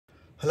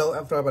Hello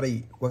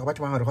everybody, welcome back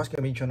to my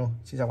HorrorGhostGaming channel.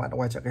 Xin chào các bạn đã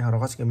quay trở lại kênh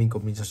HorrorGhostGaming của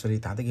mình trong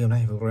series 8 tựa game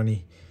này. Vừa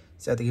này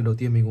sẽ là tựa game đầu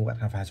tiên mình cùng các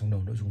bạn khám phá trong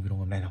đầu nội dung video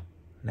hôm nay nào.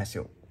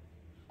 Let's go.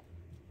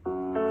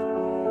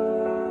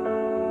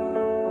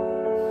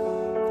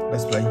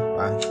 Let's play.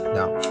 Bye.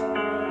 Now.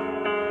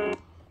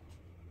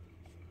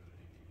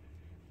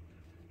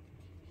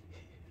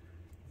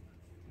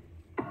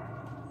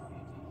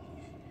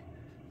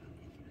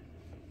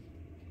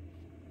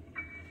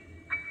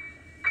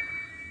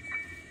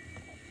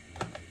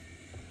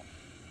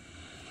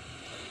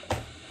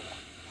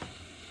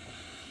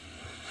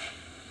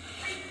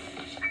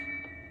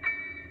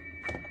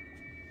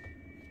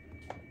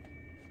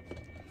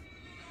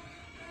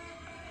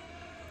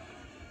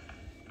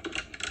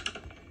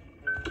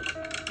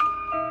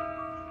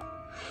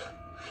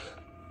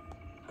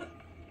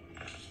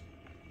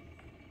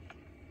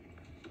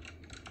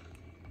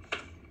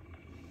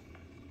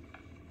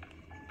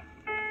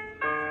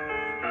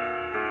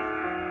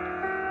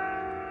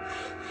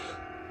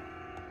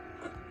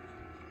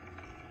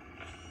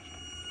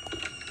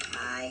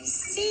 I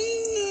see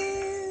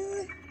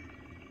you.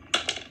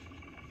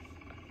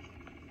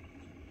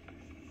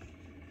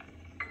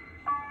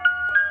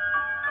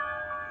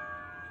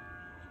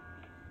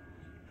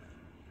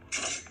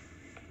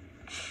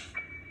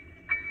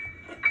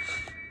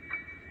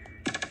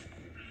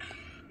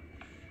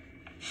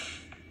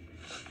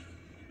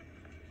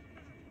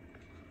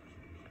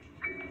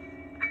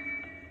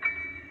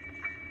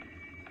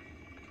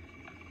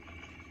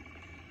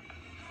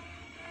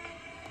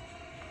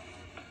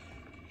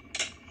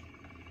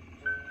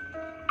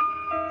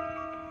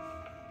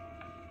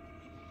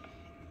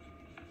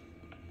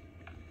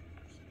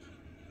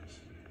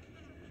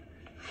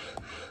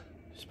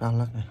 Spell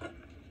luck này.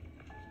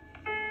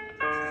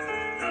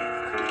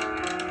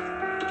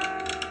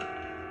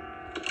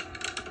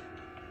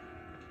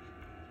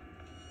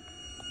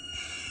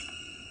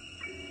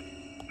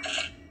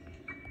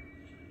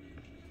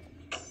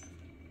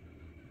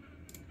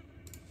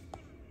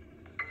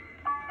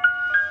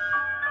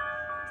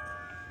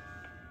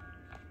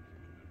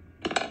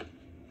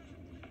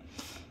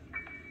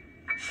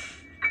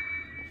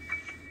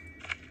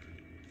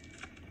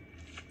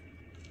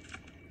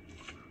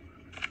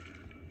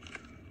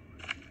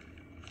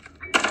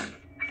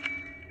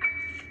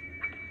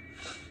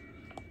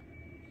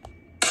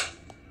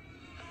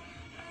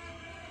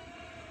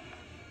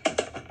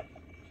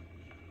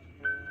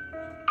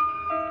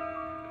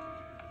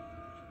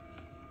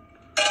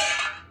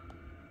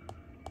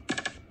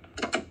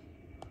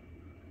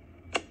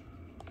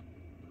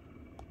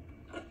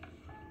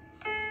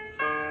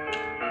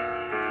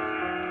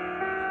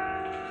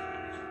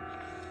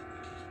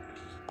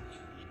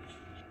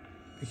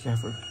 Be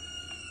careful.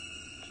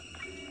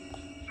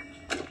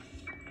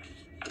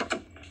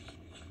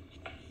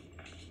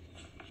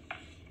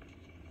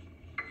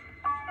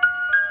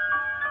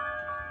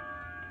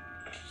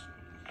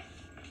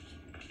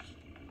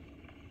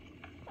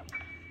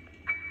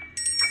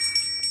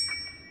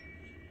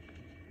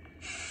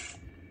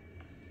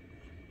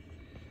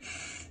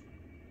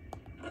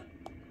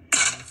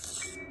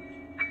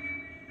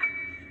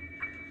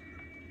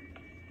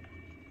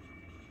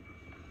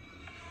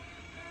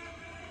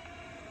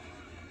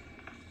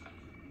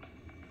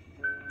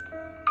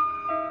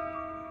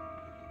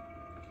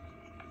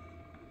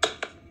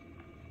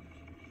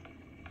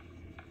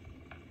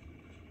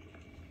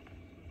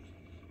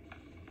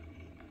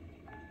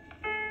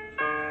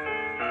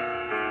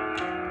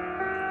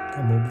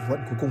 Còn một bộ phận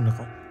cuối cùng là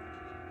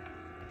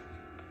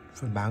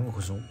phần bán của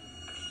khẩu súng.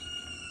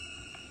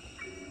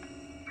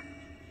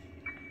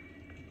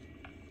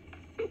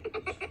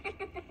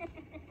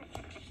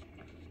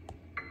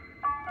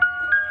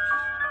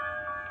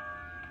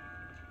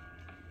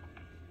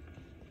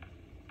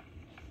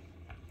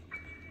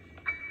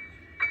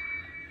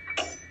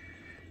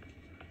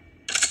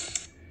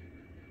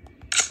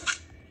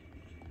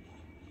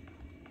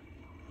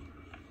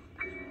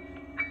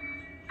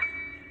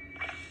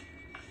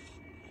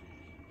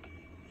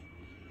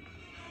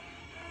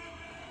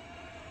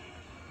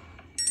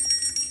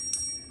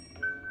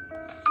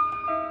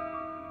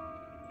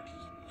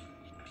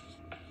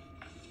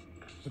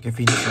 Okay,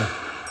 finisher.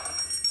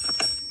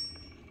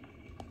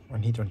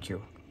 One hit, one kill.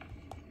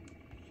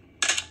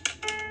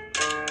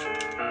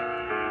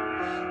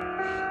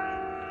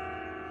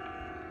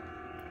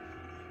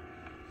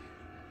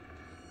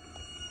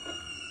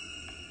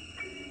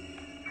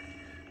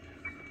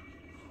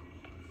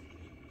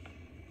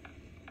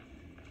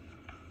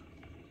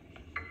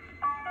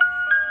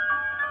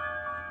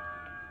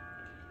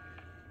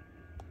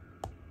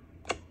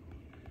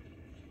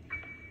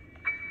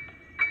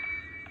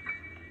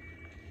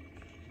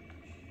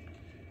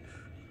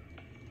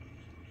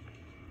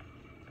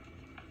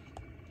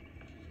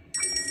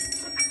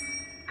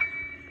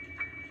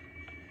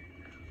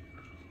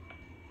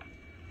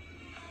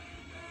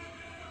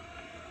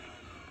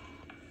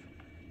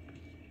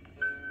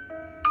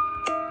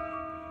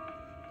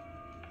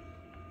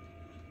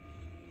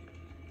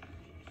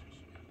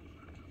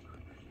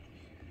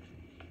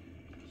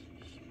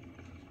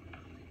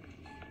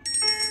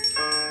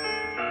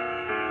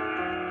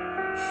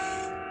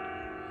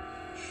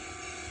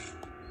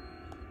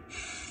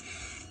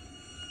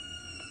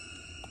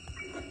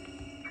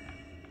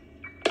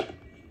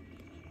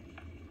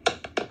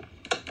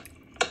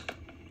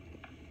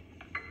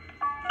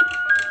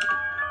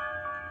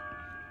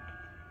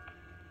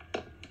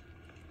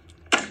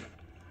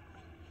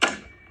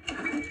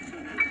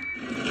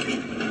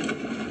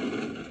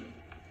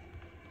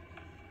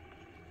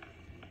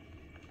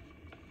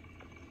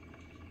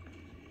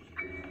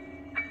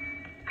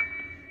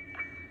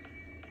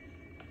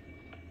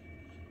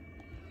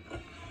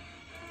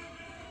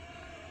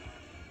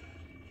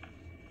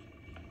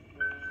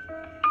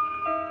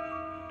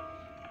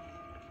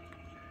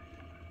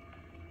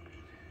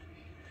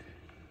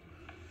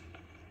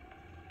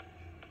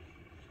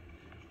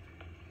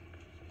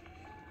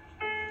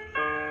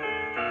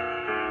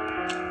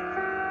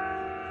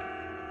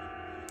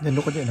 Nhân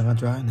lúc có chuyện dengan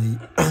chua này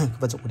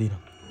vật dụng đi nào.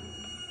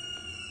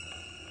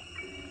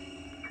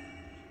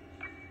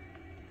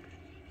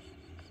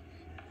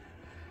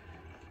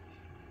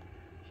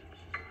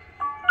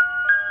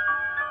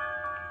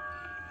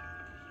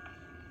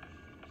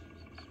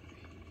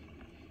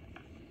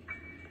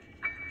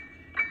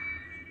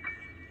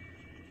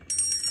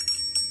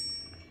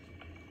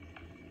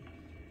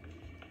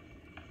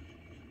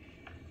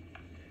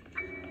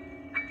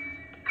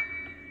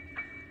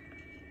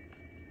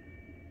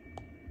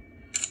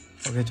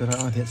 Ok, chúng ta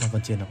đã hoàn thiện xong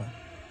phần trên rồi bạn.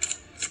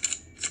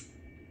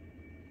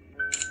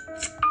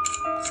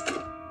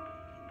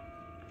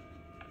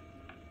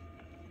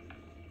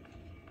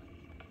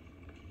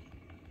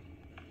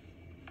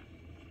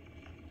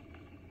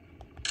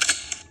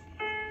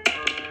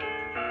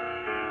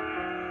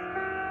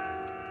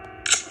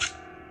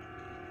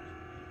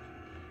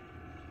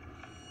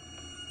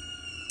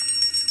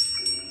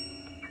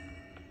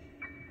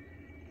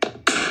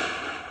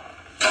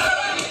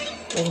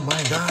 Oh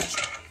my gosh.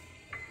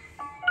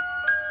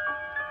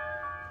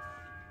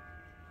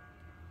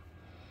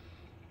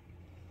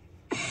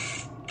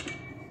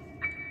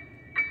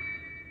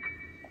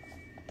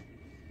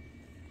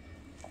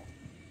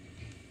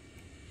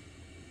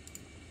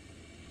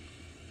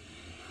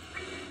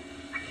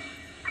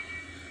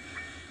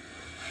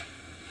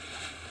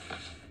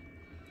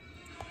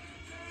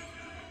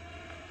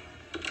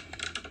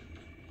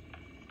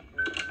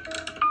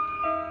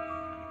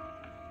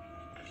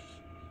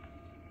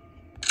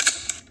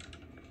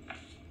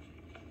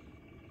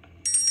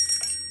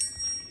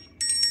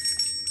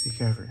 Be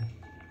careful.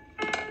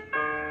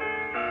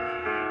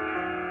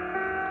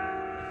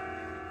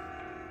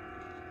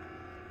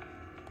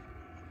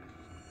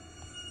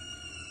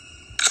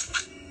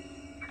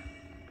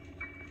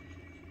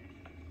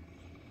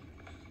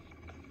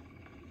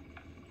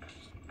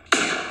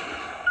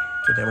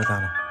 Cái đẹp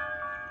tao nào.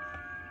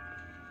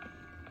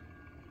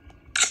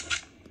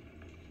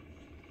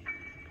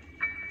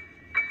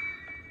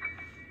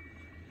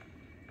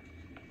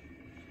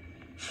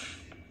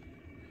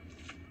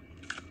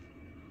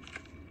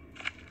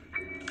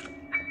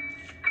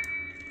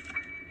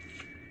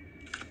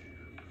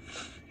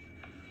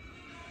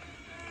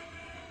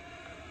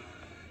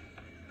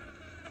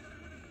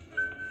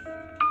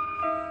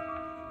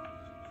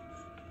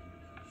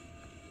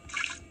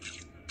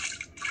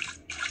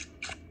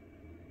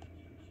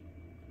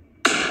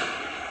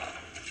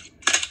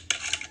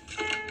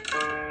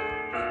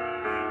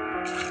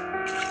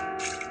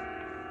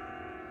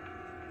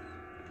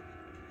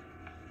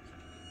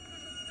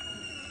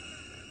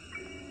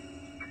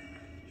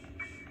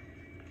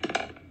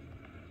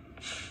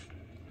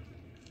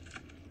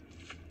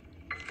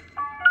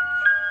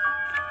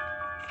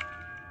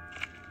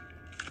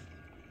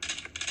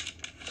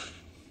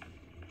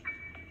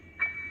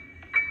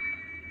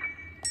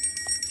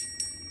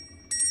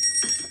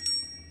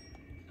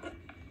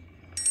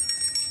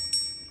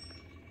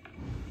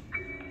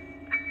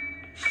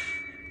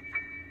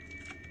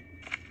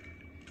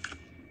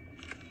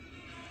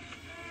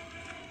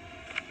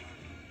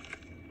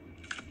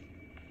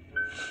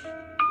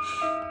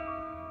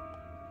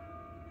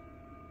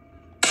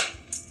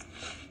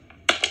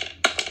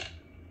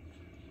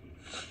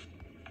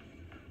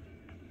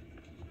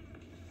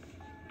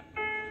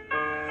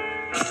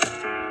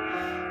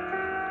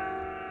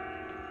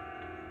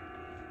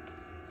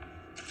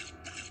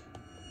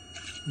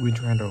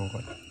 Winter handle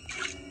gọi.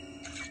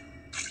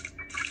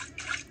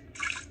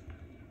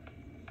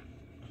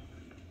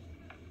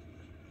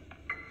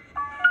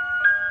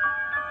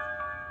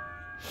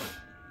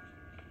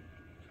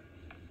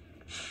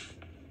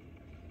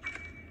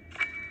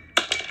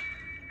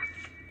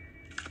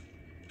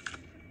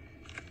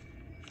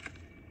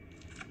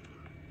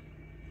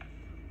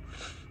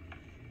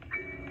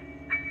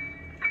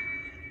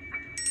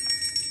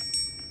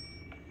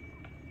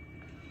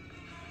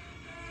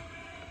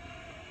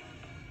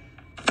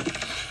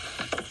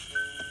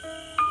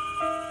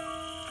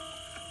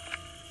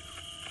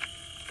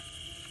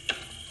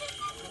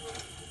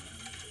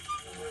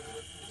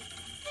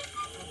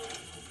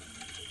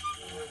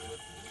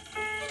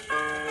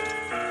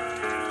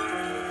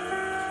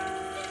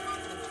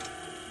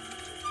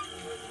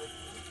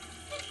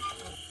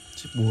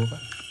 Chiếc búa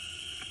bạn.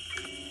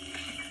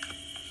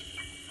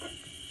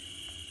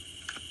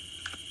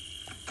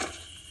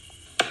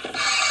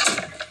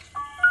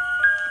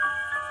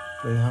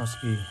 Playhouse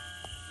key.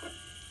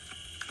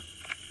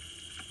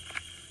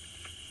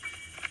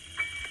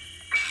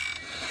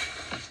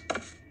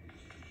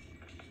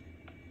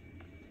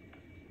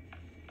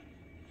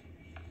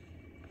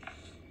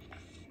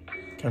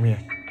 Come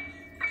here.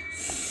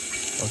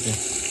 Okay.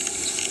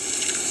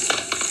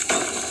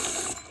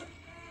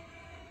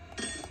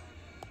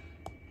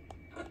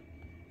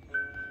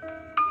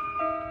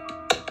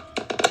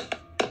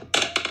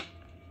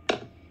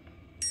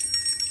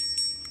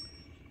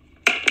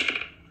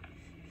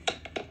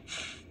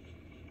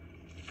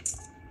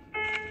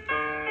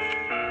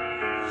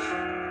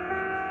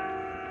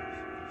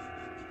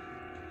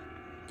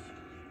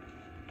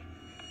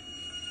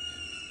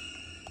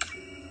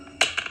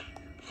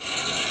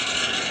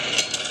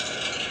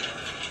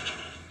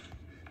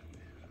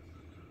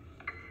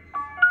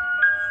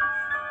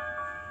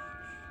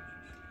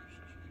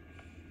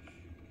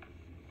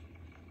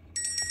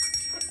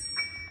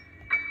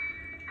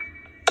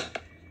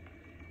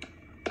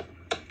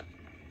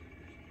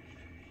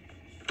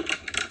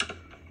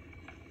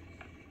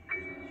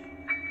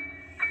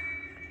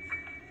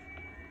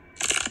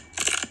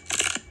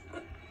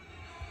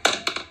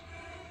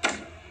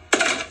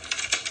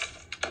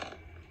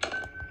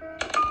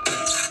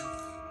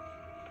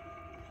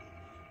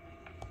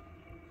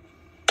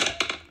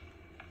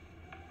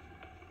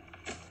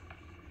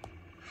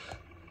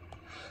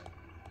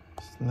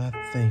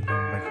 Nothing,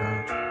 oh my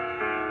god.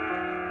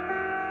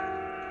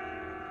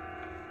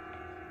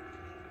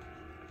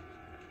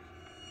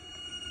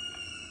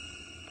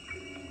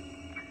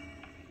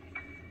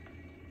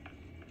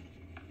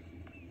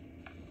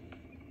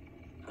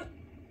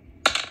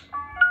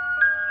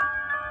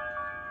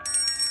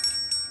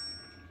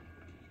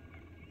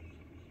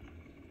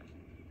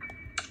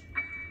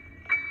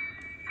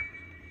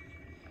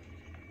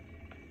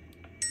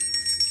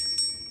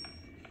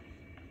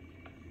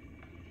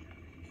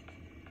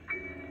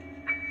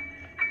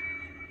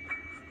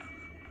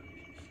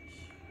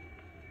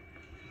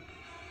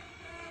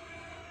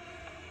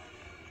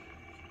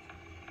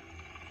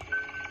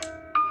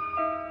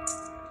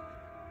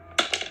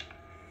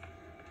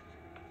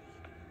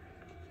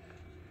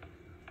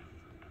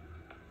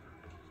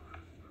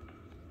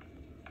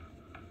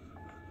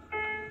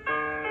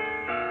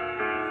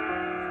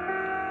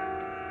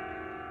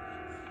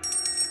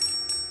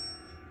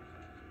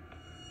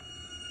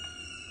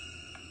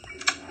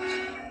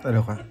 Đây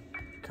được ạ.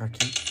 Kaki.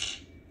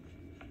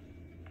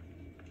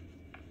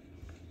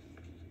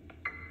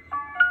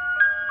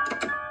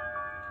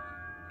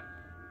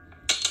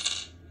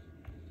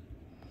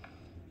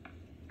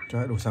 Cho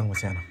hãy đổ xăng vào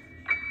xe nào.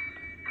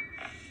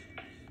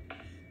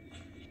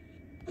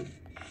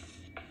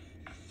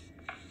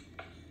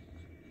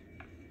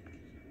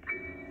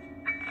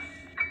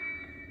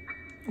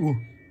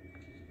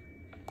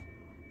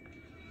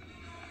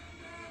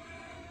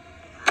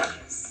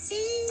 See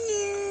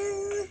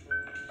you.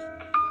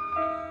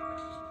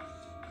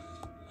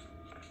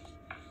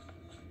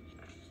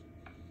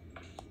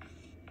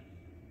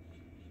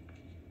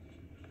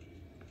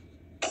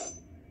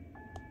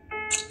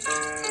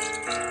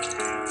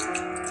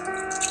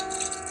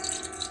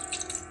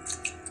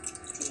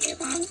 Do you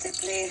want to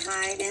play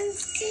hide and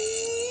seek?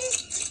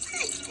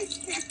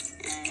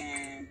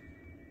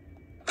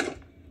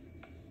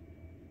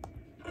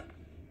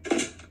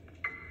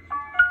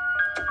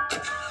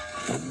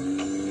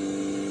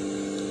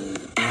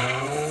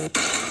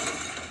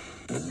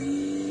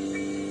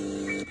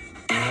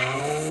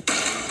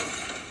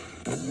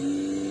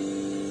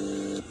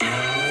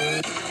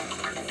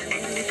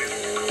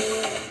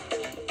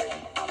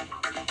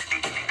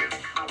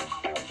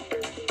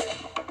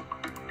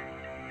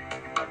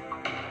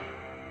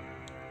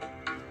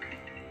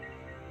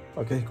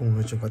 Ok, cùng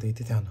người chuyển qua tí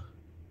tiếp theo nào.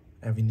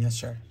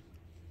 Evilnessa.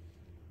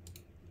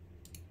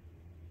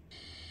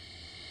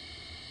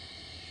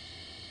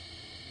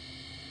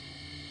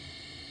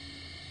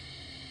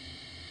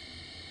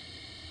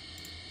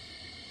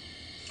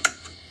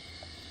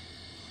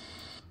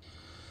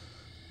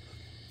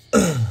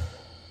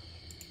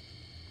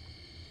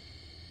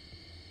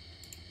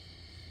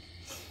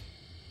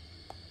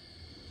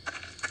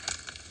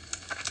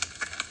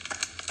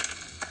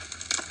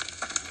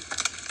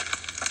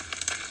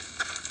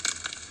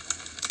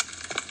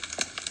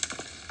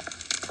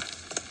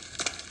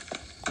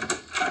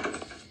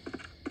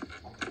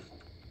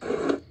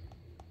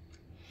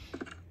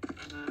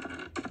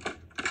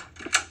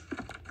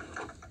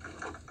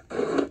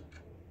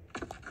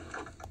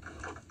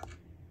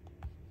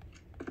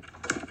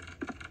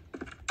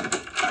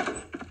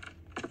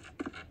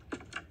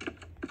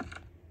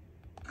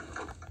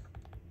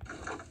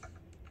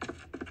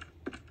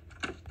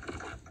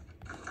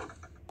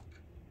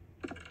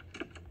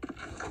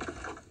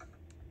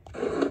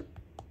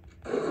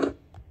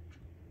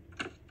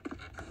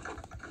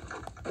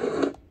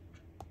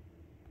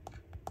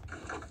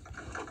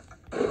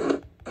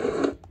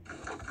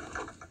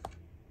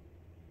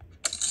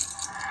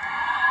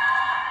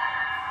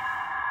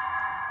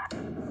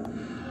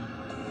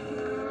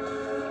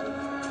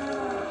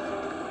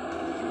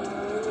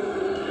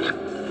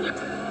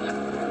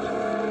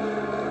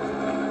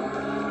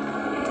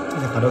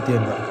 Đây là khóa đầu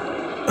tiên vậy.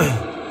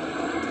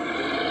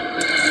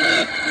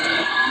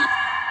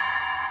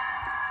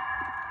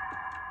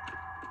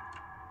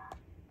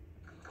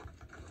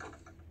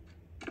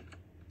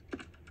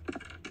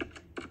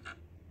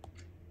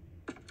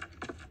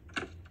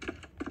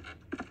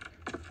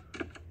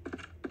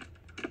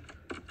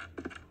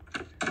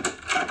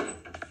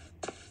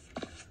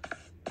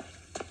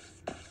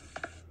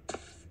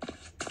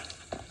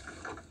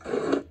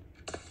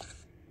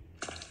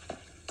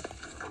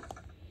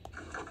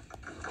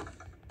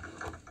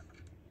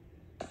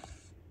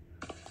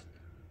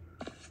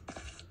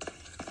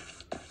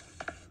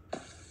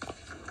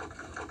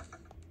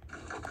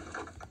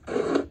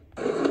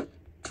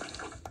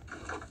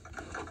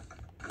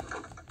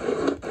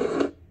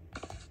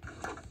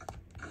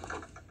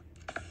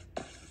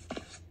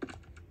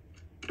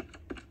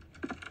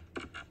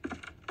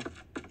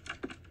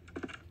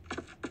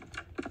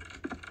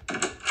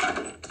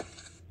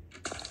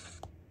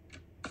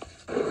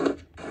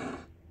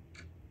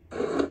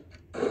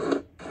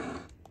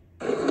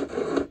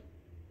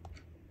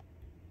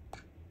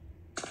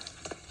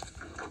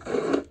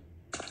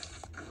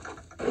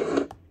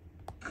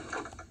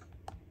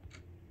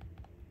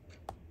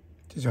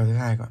 Trò thứ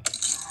hai các bạn.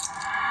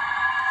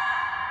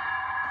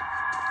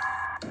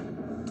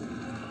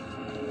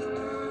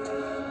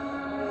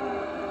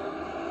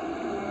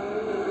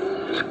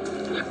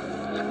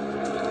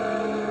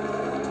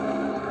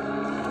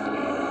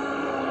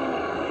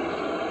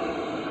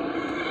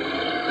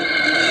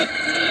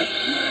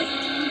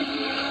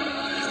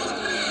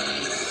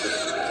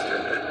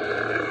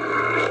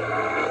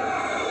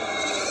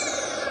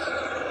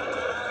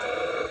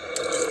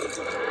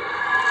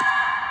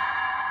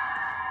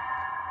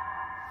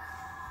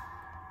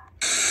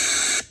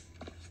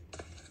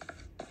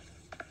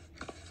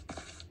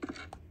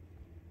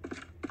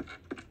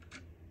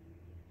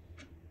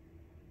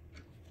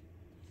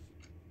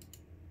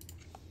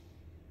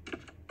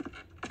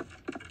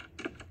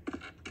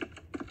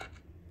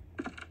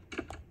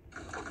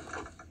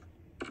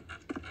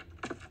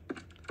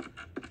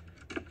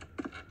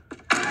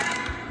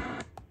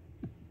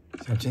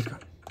 Xem chết cả.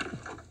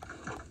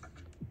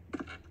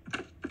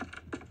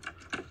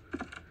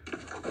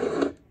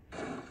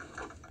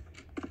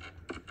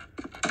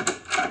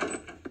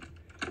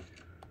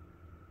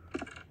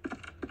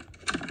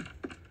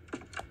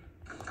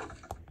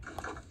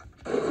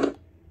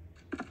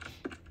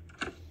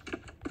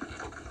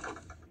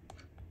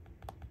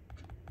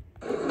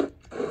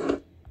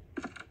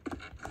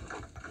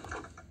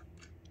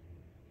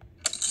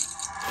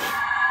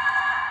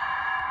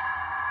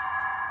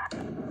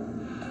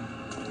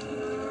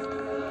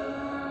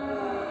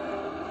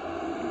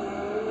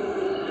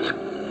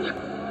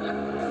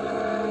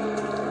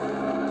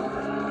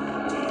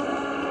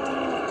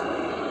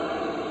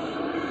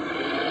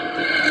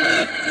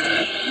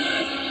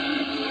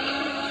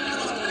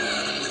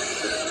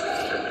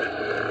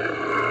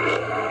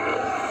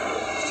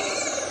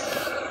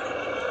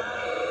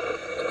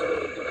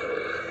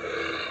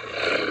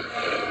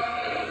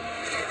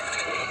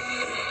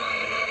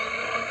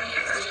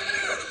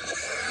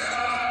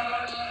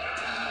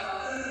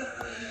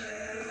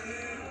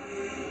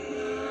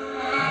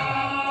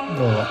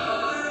 Rồi.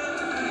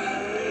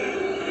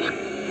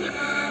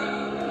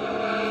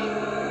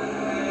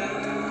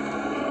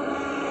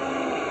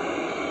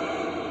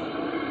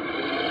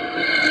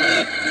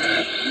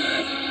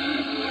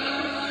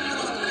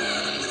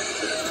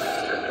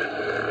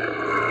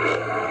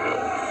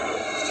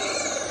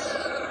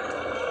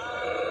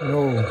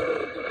 No.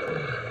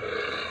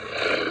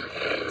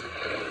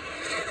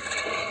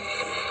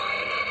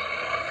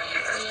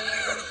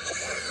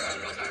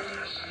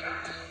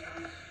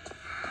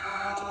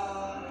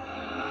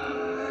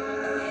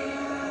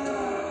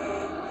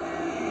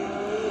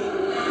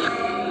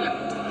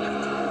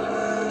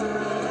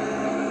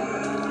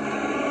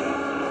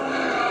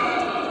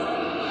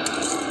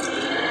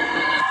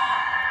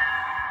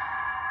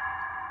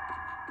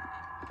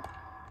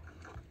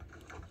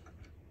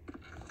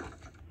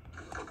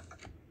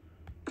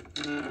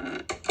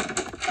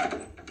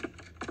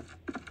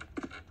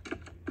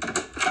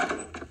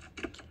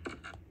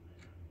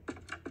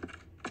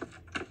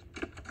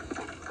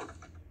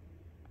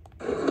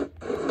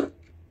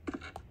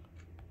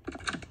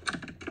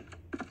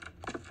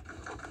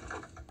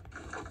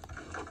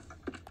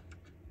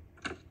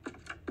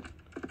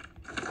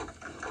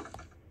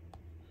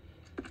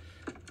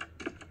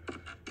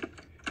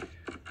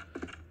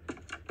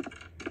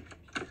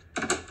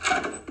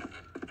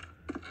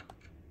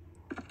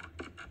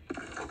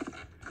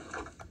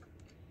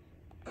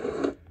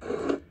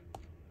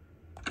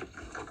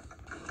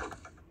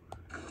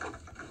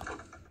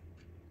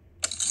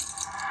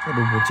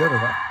 Đủ một chiếc rồi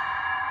bạn.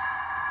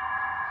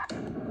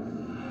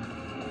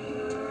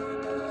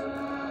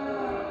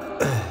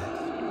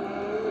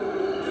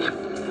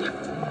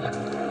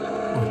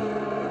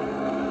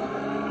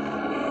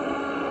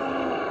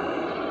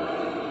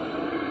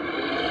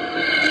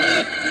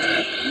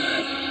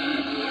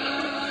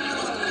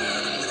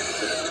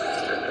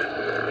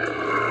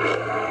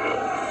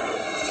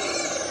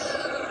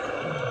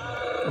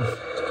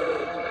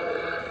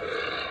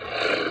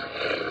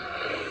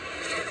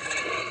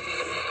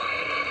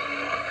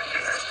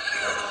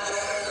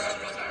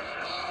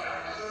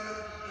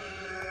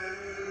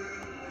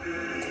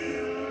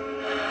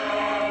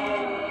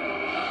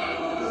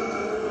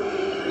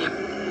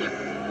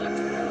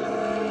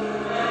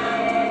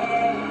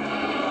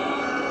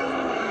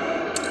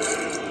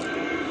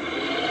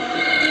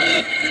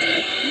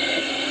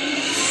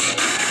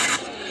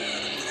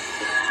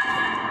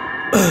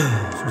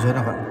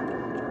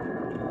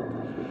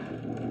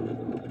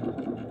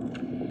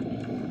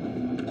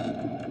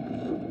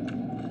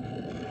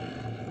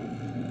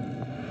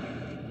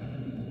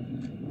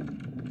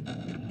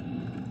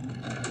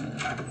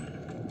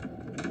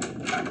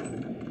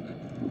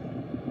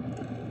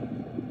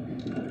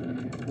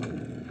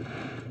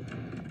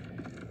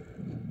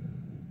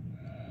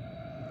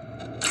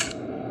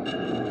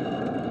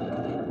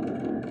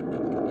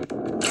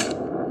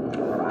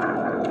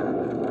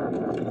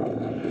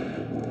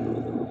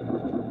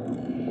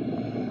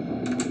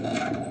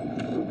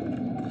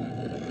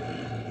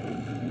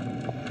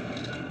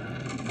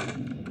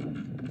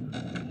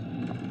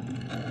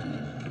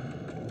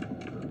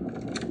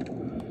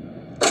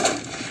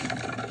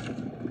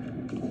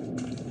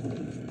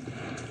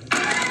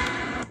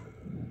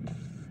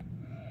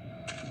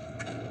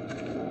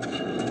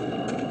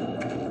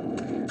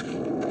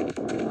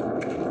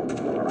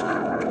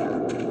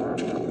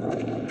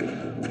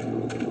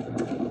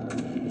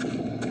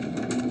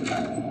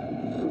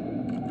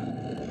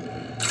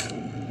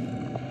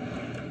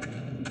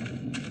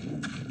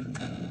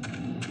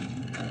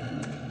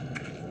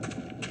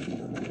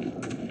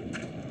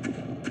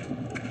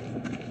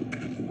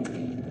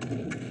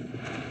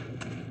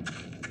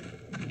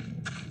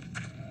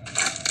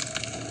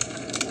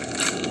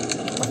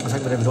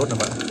 em đốt là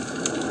vậy.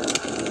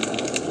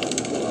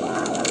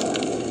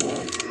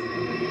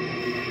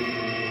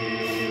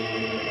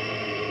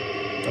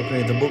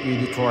 Okay, the book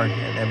you destroy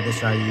and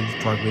evidence you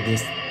destroy with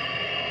this.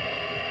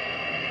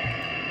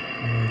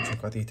 Chỉ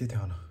có tí tiếp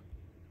theo nào.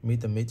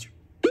 Meet the Mitch.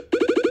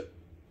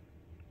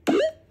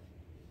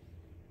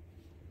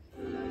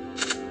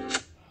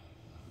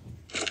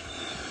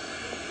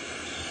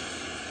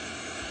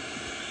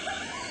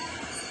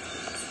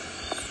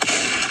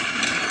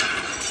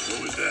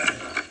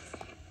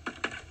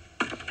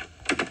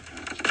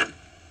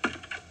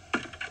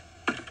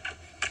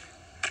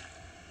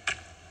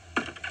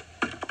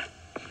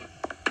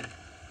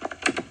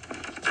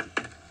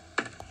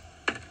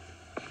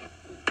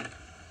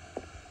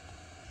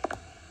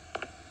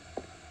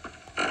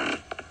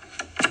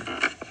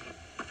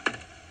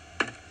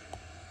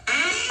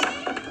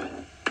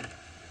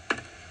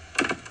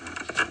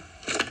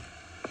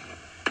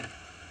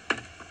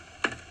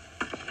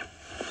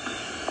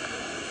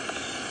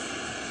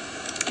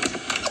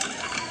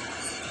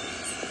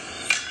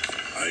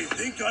 I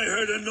think I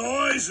heard a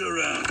noise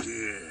around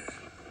here.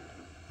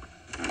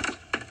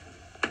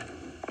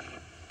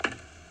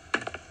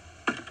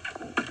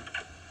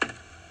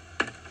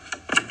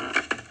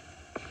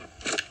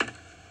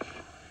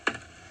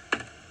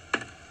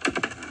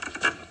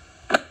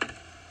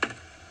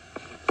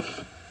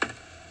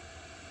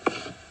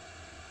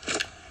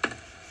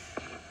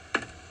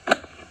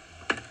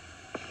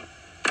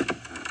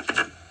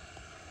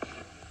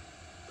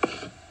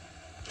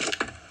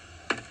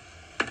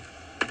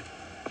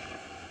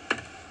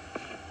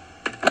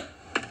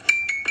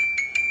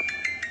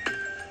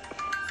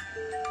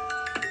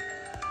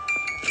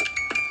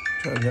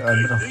 I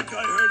I think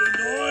I heard a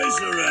noise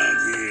around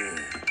here.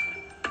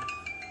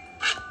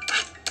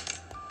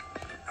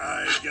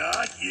 I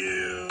got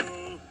you.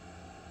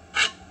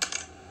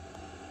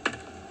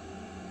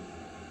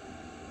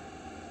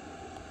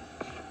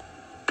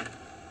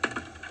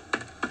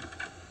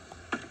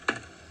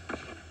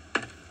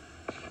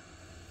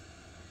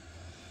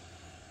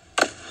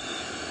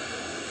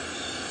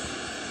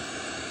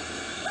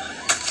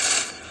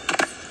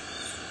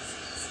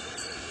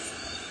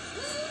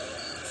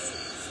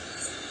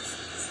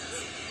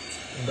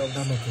 Động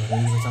ta mở cửa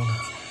đi vào trong nào.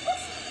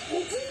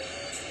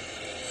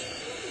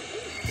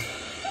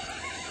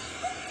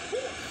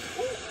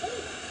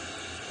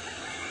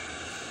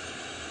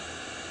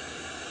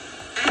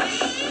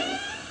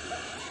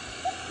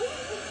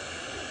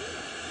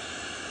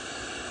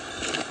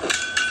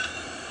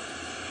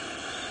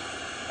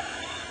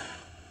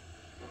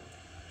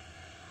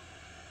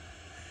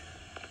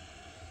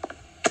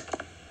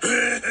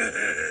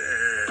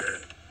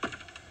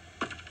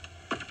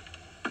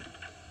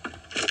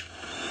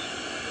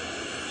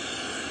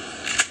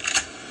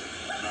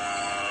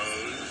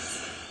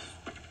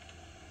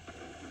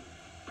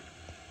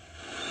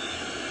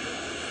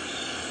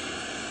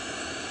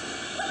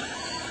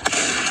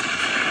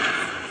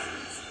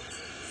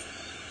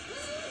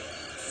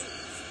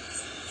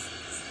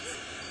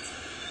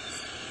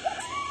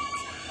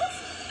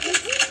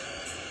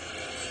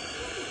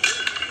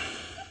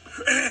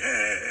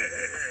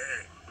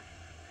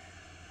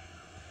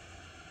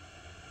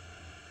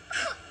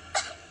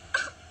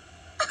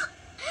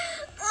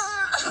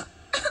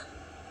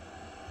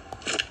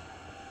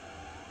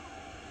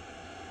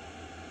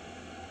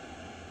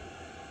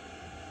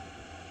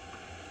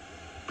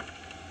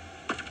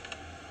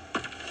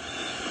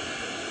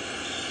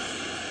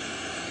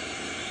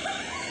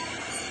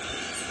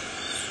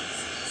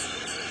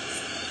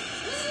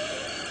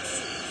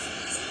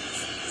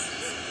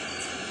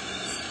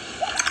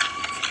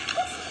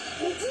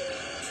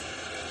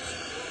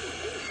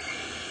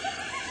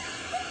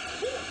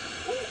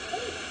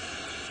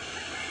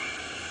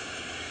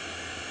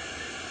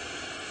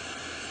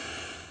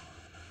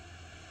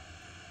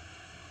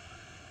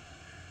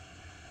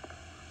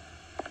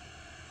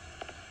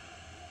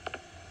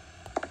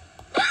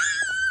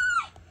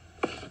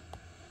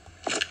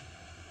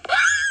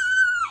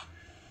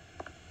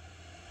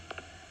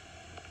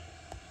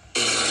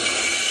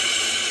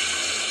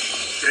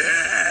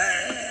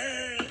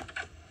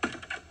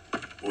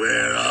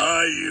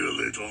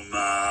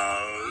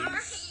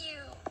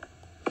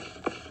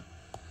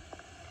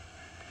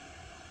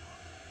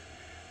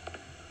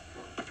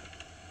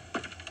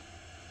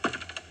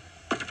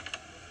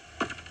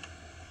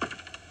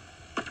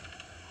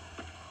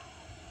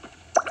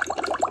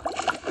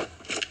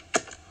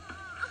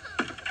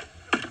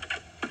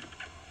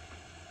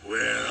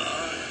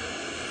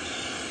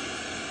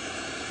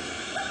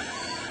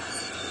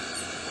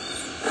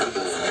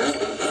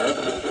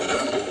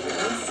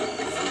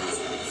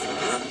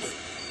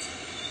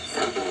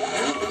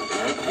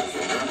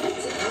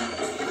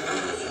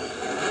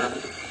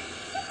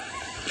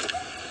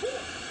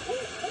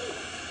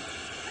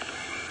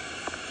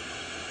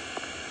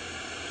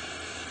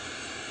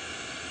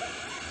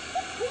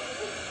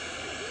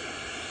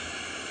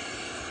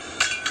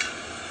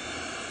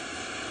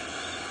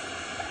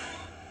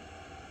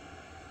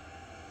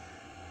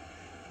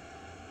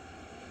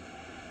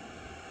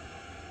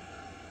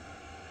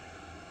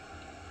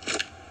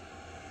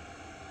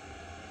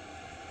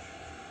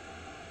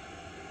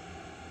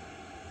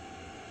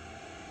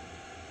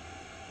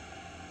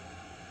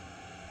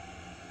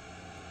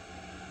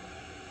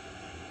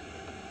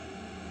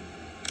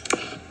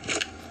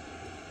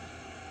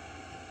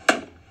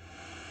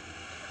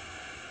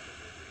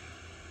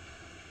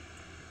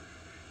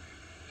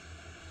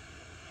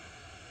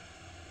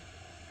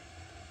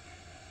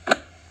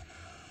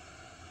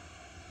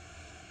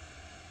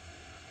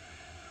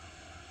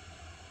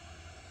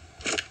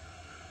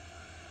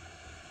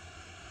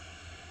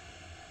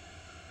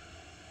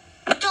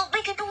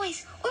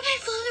 guys, or my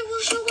father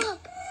will show up.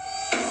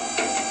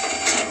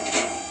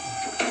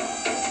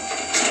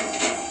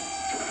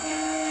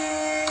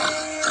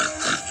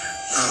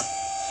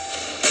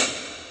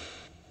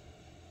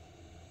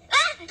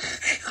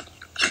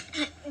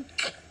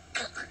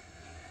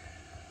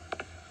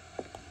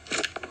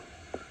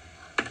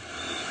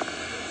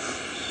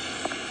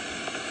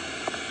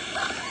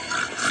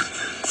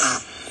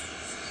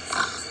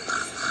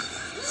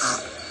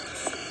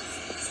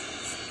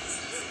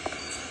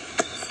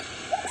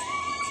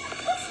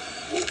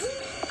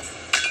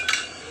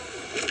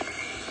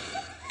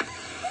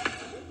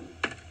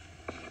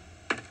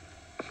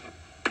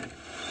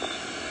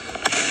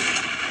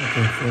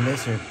 Okay,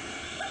 finish it.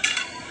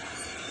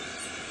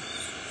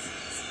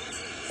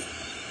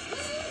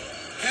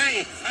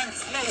 Hey, I'm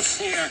close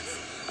here.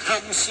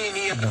 Come see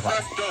me at the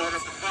front door of the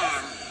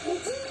farm.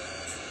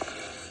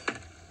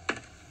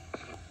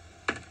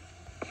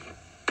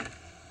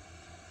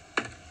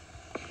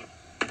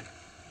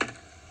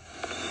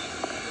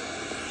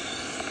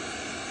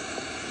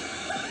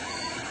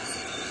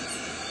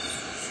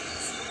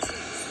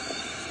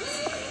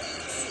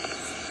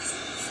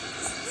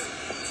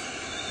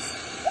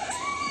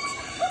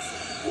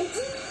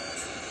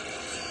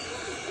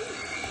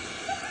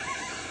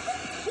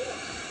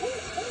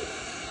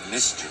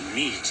 Mr.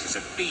 Meat is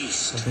a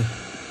beast. Okay.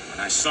 When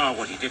I saw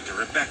what he did to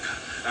Rebecca,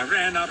 I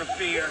ran out of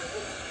fear.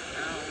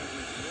 Now,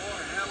 with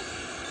your help,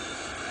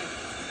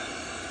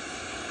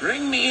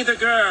 bring me the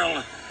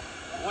girl.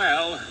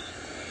 Well,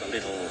 the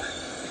little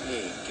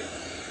pig.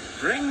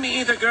 Bring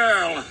me the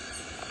girl.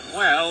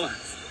 Well,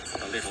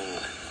 the little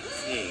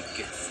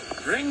pig.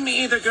 Bring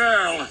me the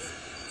girl.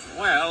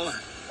 Well,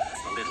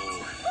 the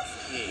little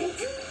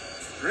pig.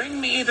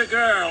 Bring me the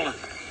girl.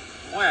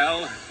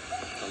 Well,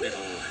 the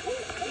little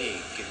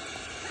pig.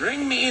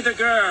 Bring me the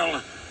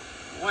girl.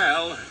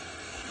 Well,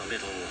 the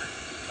little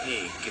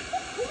pig.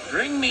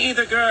 Bring me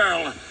the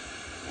girl.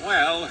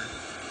 Well,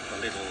 the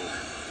little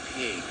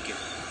pig.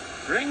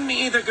 Bring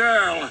me the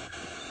girl.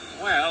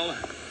 Well,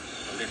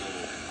 the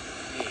little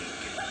pig.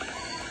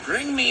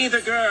 Bring me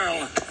the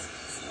girl.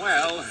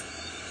 Well,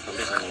 the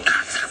little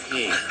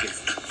pig.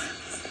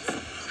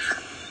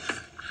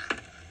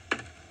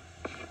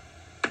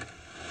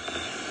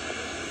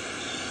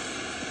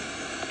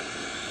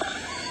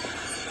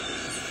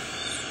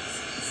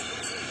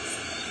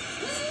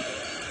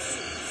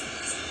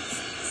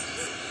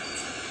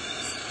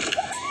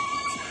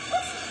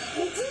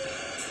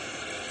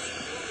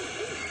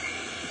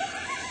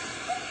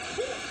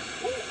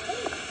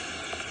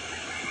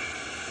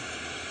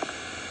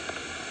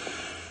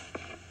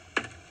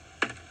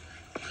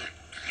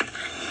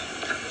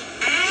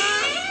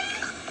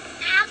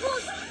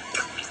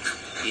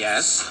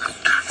 Yes.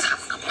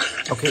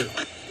 Okay.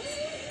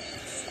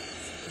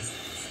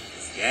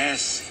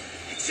 Yes.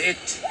 That's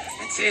it.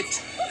 That's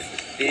it.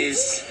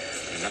 This.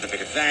 Another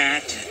bit of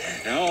that.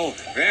 No.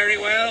 Very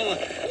well.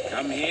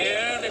 Come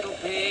here, little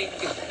pig.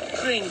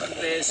 Drink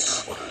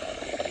this.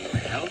 Very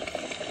well.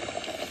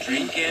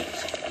 Drink it.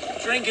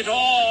 Drink it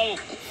all.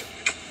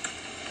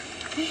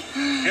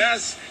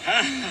 Yes.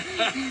 Yes.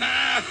 Am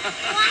I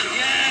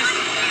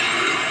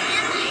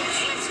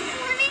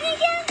transforming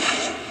again?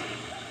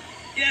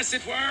 Yes,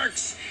 it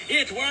works.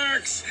 It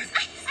works.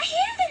 I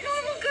am the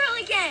normal girl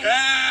again.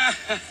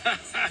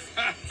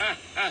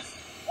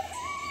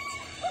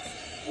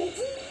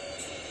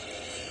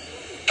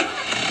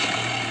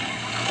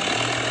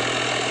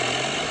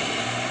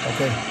 Ok,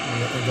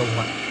 mình lại thành công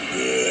bạn.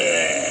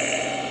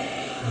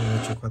 Mình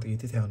chuyển qua tí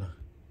tiếp theo nào.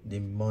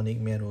 Demonic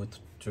Manor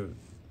 2.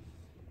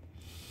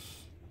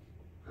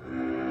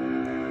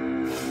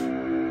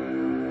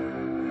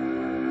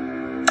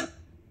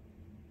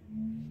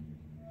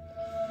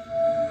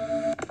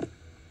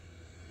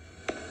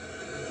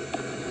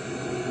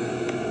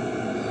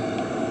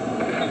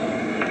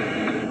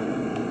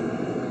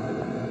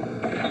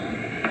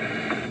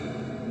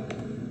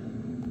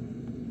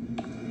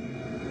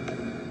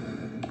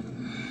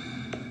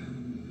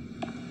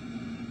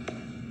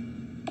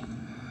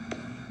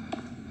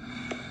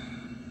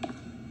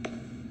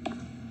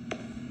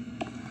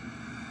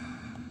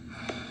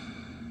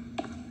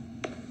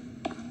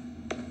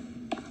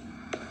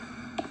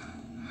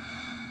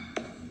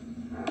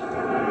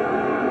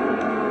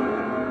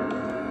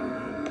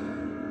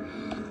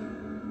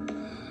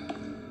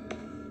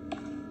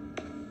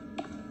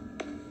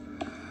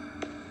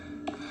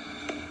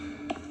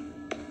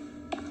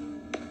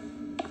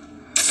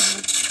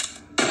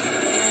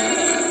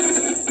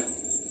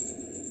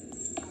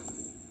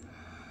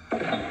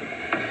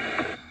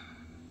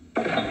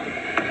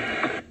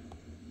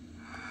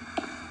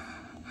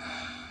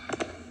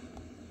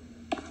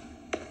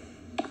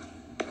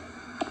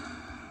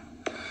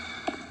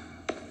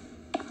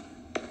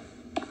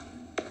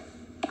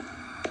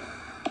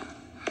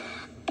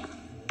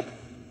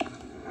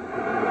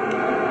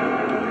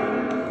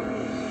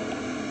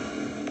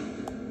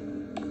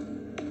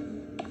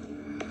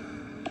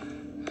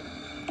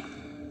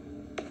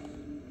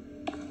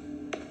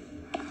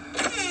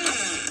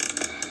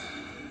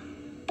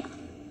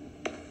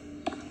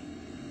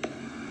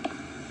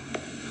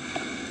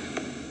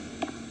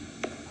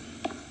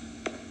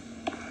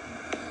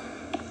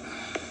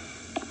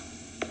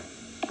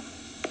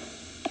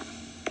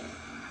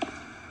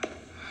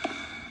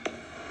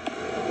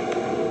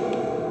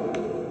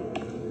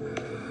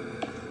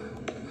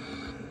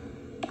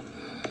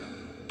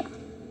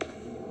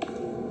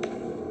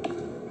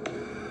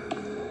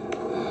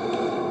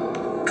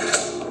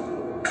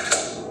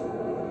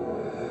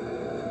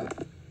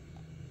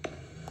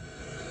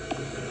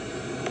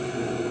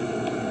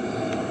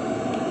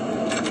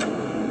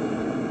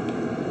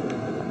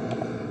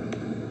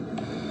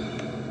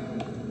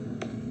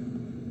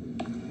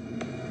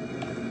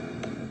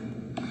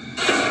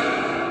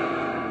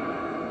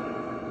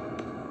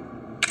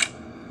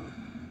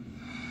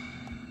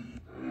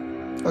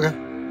 Ok.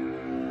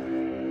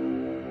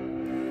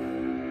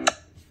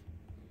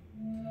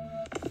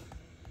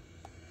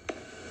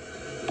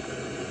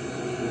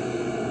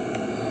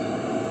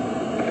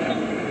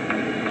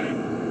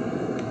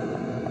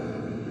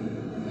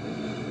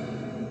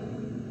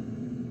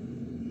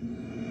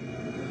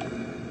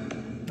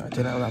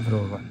 Trên đã đoạn vừa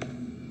rồi các bạn.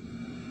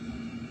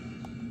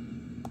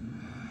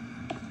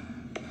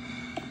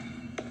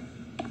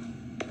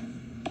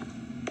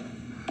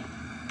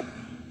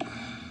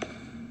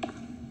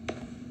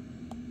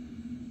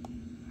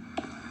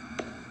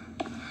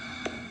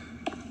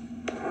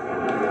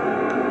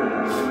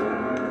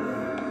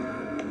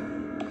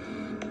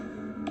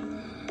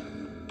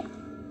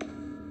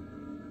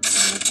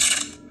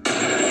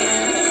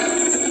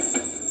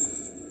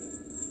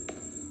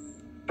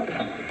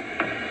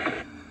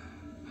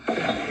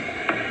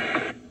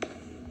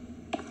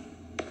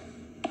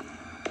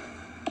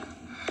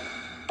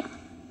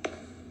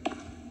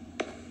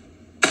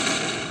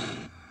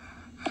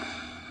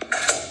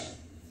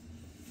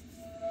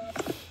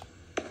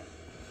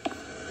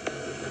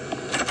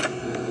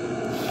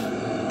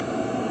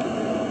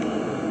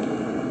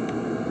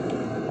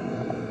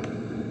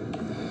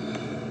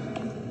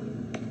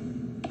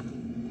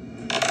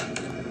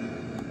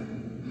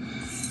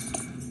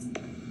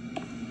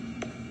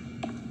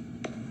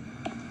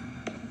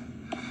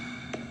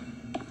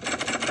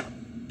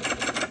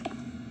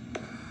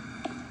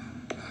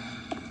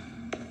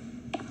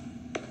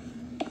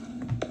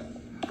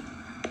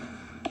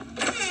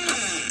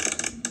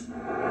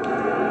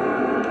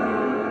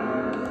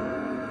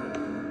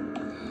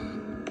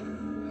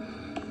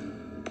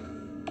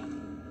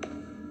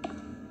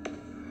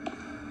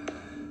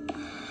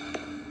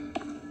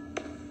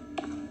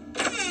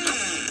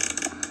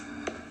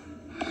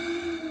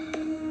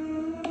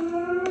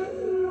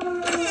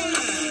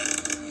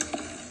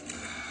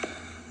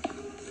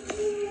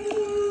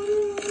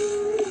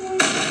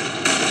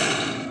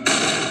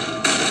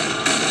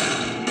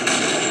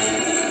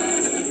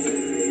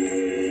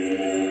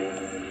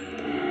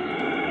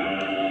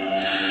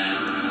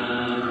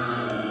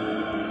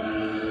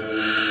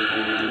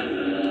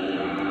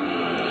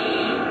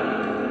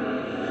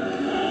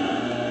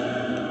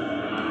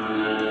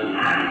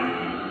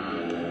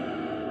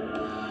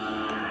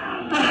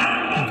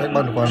 Cách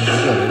bật còn với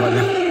cửa các bạn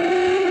nhé.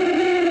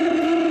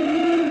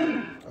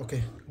 Ok,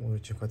 rồi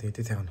chuyển qua thứ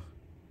tiếp theo nào.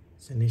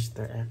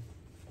 Sinister app.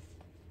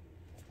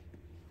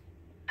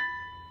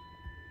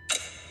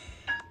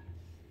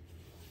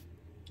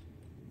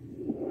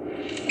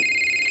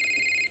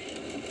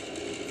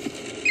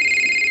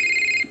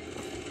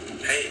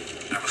 Hey,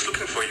 I was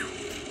looking for you.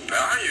 Where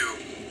are you?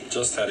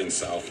 Just heading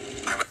south.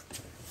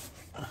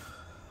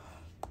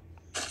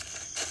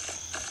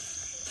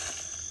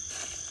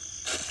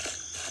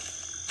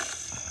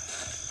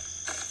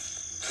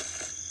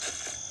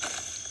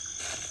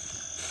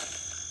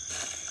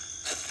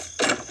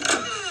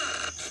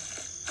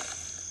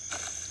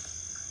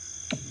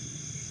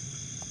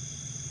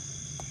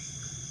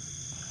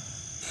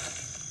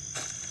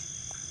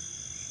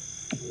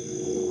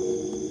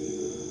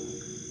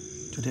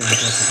 Cho đến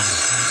là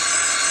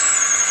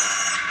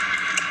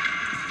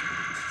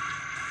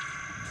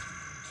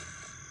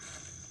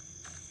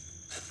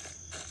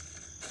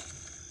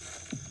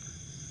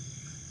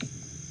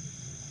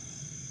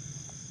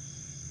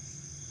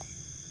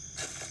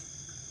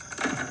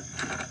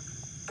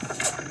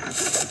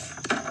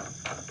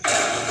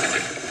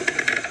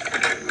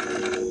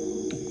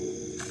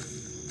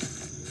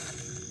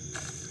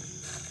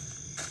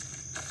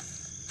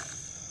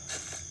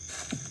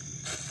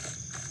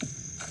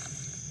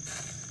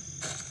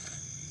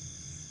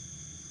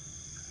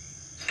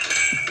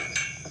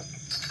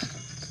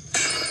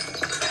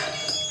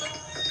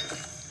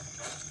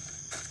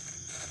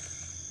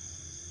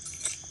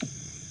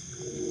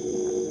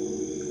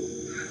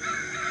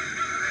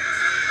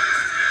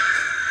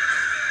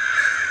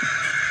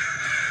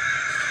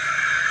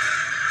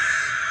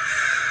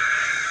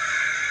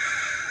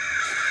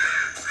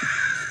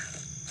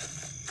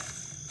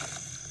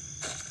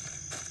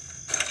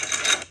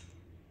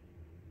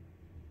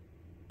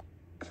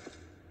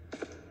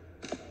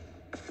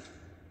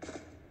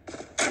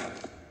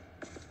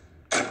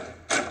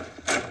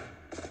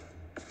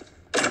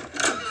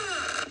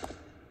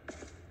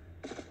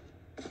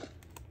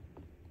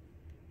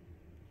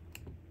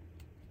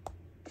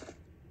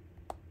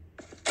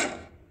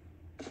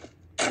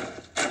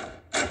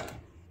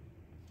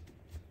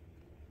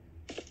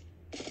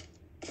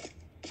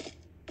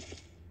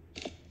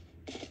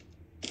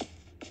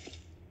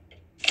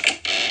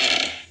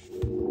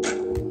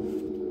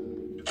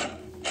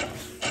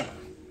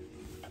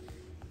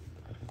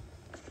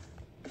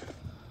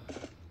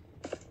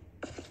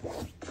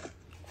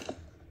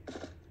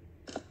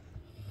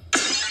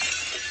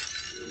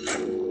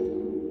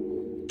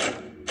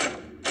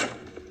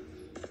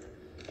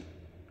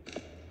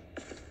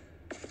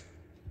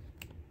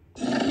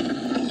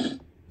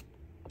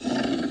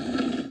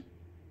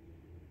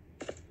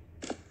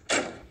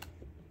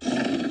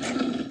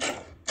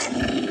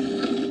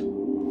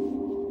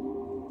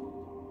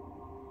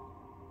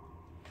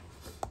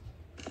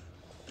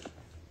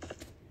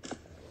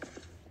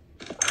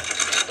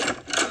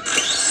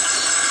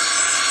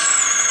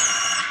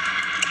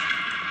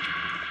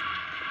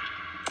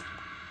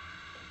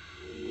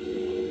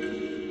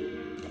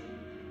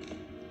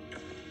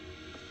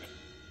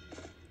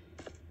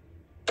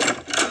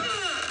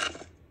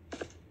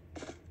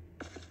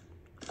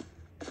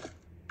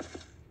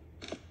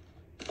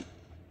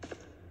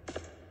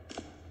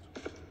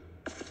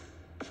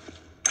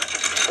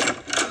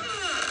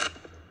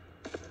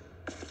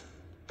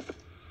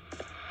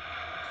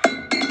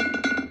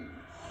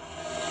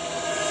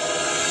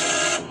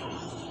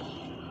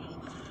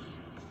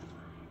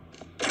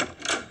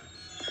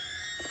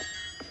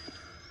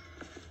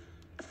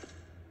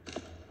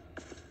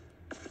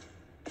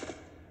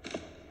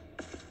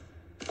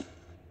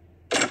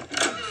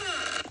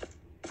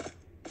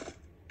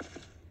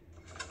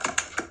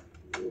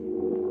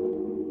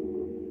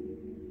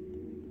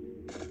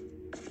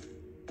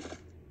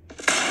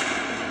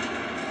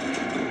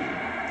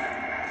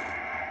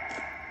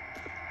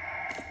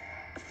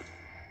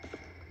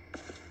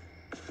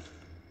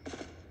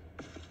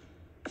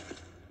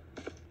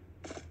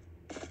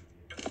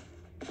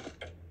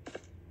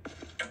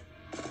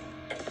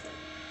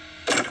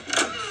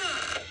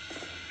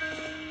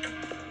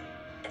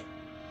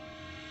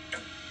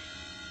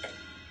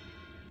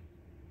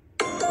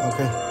Ok,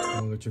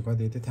 mọi người chuyển qua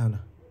tiếng tiếp theo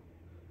nào.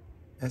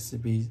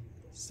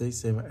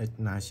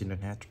 SCP-6789 Siren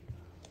Head.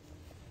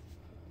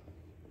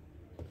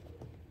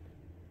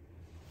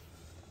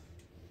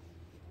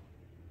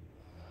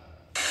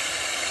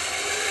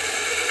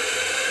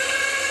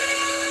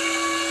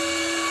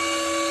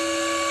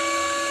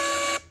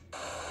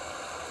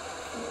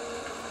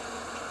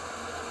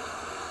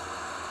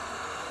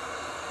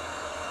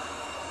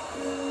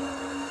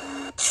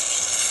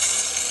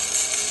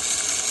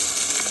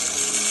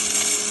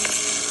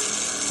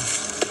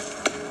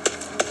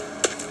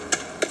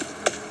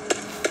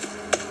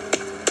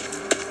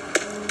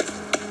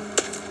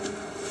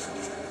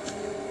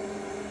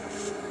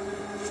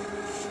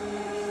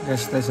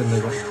 Gas station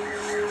đây các bạn.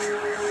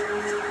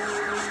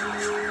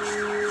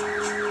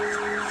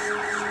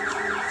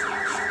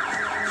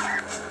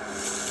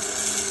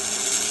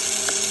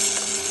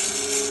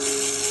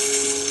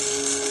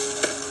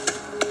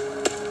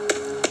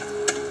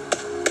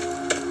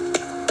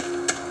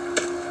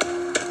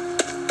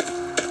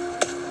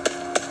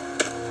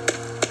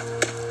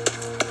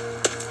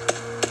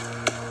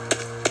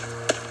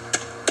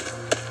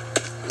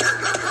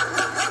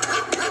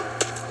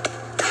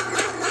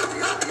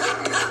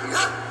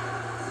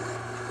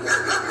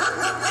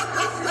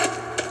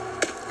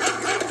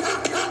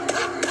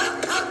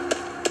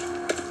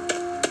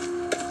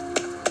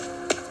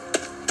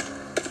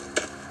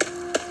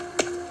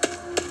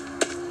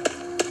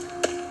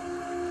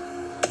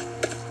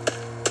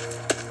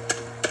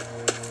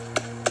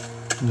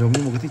 Giống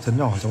như một cái thị trấn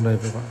nhỏ ở trong đây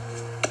các bạn.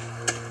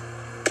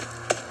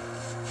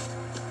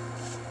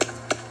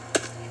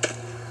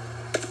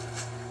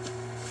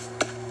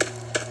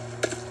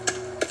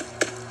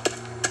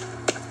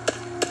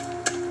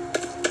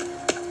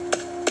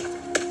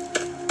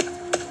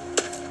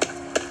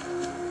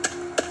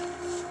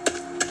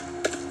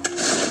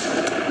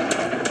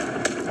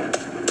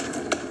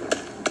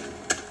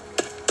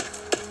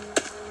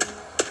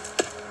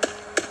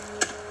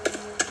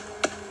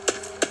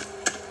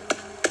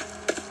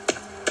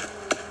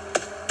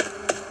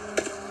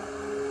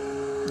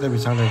 Đây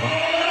mình sang đây các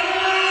bạn.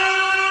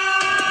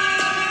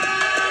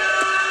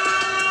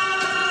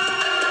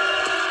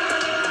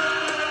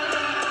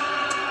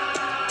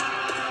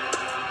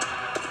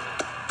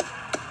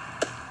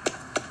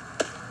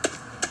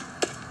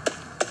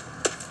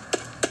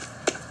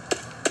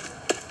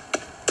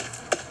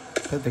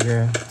 Take the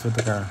gear to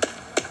the car.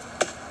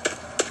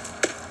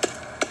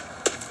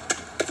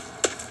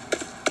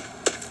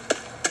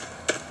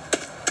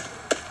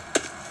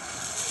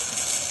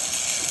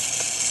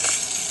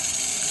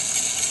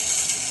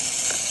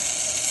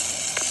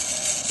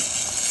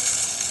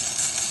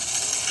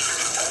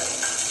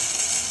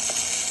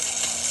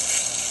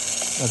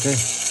 Ok,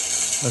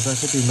 và sau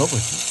sẽ tìm nốt ở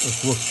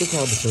khu vực tiếp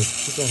theo,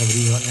 tiếp theo là mình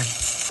đi các bạn nhé.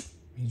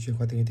 Mình chuyển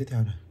qua tình tiếp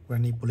theo này,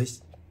 Granny Police.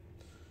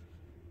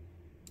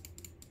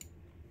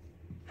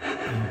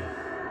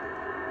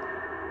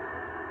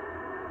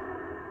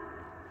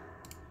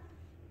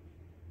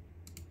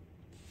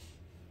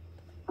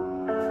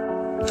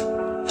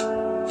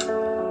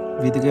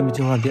 Vì từ game mình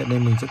chưa hoàn thiện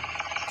nên mình sẽ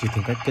chỉ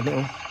tìm cách kết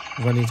nối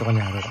Granny cho căn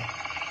nhà rồi các bạn.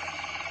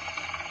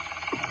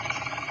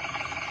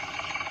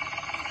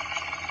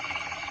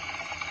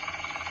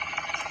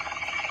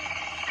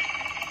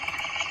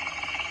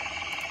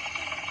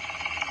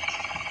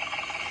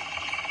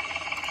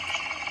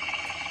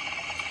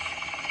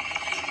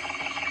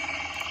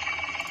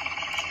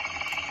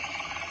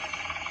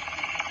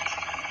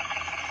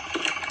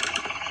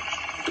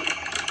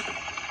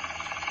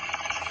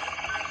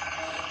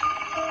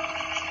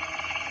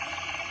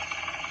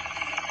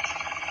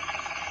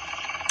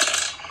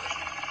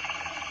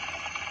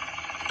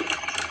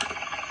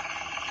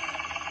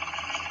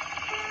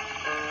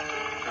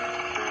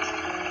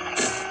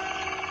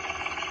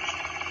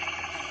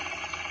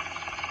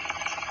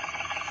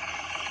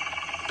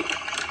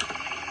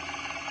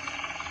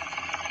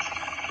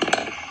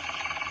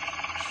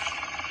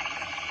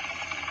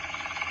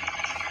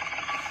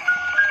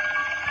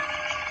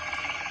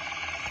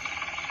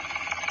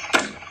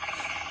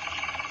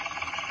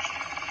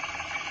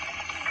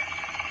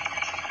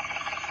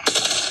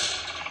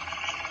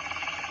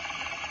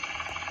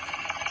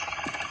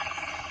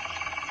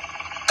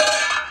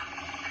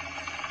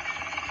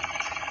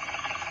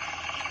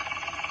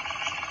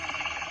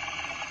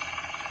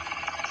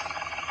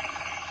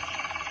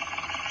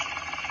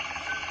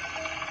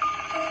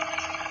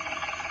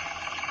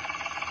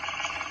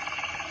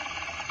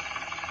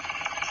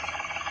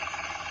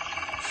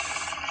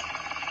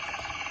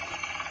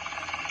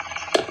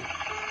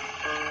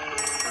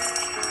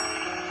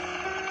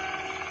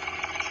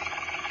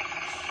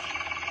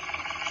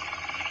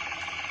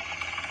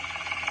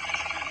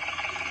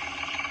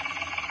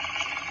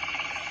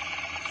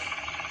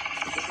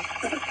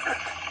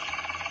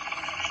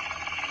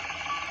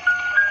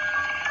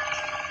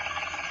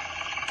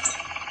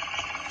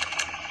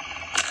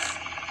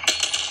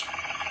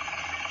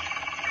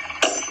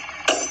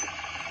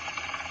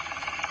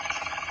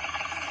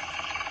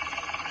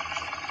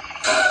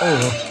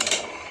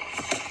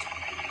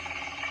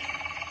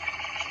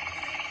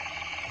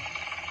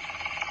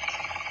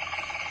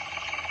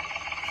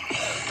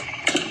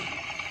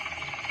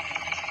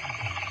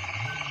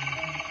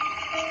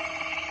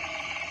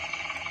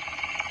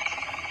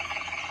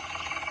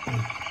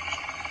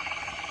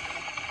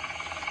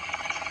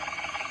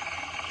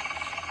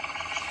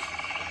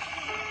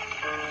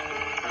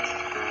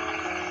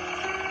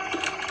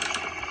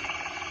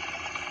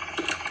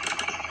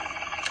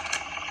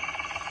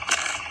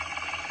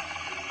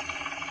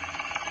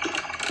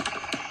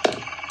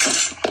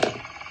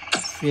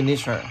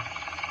 Sinister. Ok,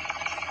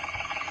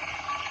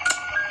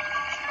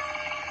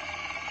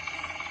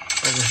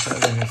 sẽ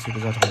là ngày suy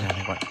cho trong nhà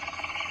này các bạn.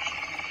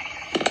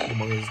 Thì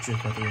mọi người chuyển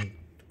qua từ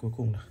cuối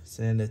cùng là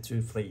Slender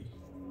free.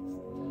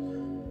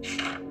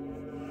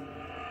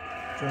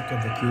 Chúng ta cần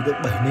phải cứu được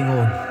 7 linh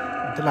hồn.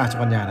 Tức là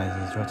trong căn nhà này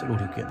thì chúng ta sẽ đủ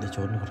điều kiện để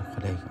trốn khỏi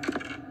đây.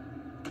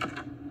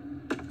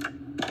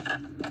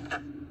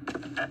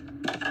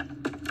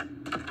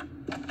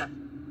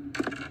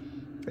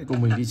 Hãy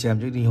cùng mình đi chém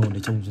những linh hồn để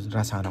trông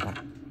ra sao nào các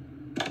bạn.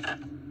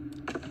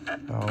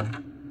 Oh,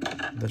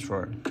 that's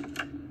right.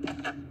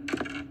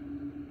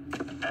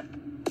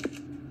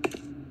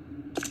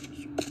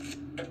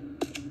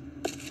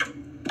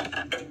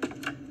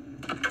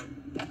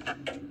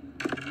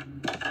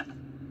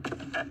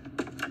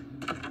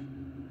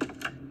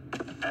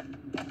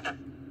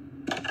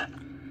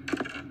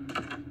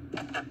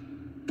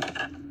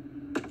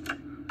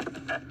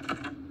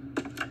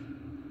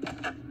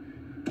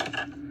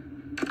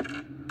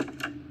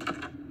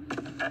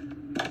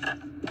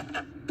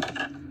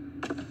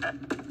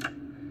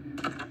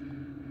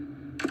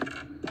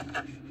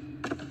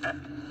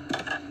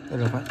 Đây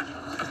rồi các bạn.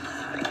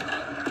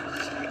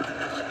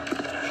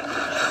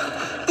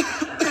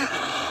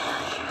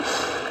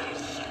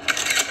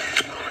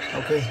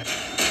 Ok,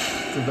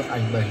 chụp được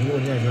ảnh 7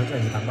 luôn nha, chúng ta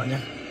ảnh 18 bạn nhé.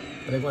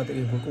 Và đây là tự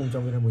nhiên cuối cùng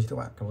trong video mới cho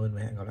các bạn. Cảm ơn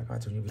và hẹn gặp lại các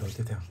bạn trong những video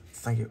tiếp theo.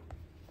 Thank you.